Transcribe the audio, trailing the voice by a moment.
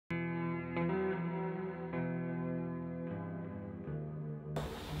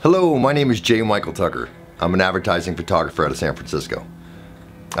Hello, my name is J. Michael Tucker. I'm an advertising photographer out of San Francisco.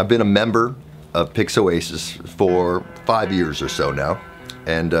 I've been a member of PixOasis for 5 years or so now,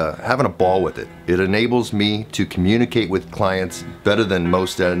 and having a ball with it. It enables me to communicate with clients better than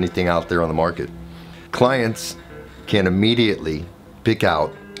most anything out there on the market. Clients can immediately pick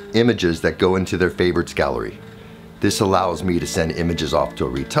out images that go into their favorites gallery. This allows me to send images off to a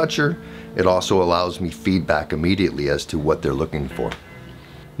retoucher. It also allows me feedback immediately as to what they're looking for.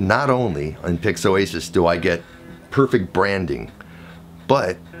 Not only on PixOasis do I get perfect branding,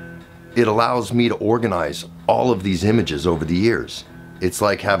 but it allows me to organize all of these images over the years. It's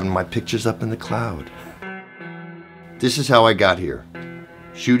like having my pictures up in the cloud. This is how I got here.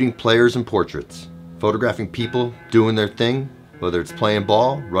 Shooting players and portraits, photographing people doing their thing, whether it's playing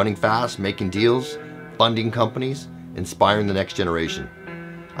ball, running fast, making deals, funding companies, inspiring the next generation.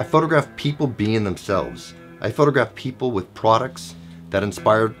 I photograph people being themselves. I photograph people with products that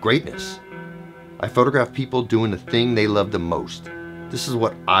inspire greatness. I photograph people doing the thing they love the most. This is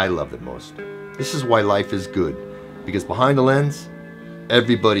what I love the most. This is why life is good, because behind the lens,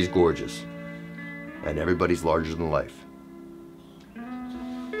 everybody's gorgeous and everybody's larger than life.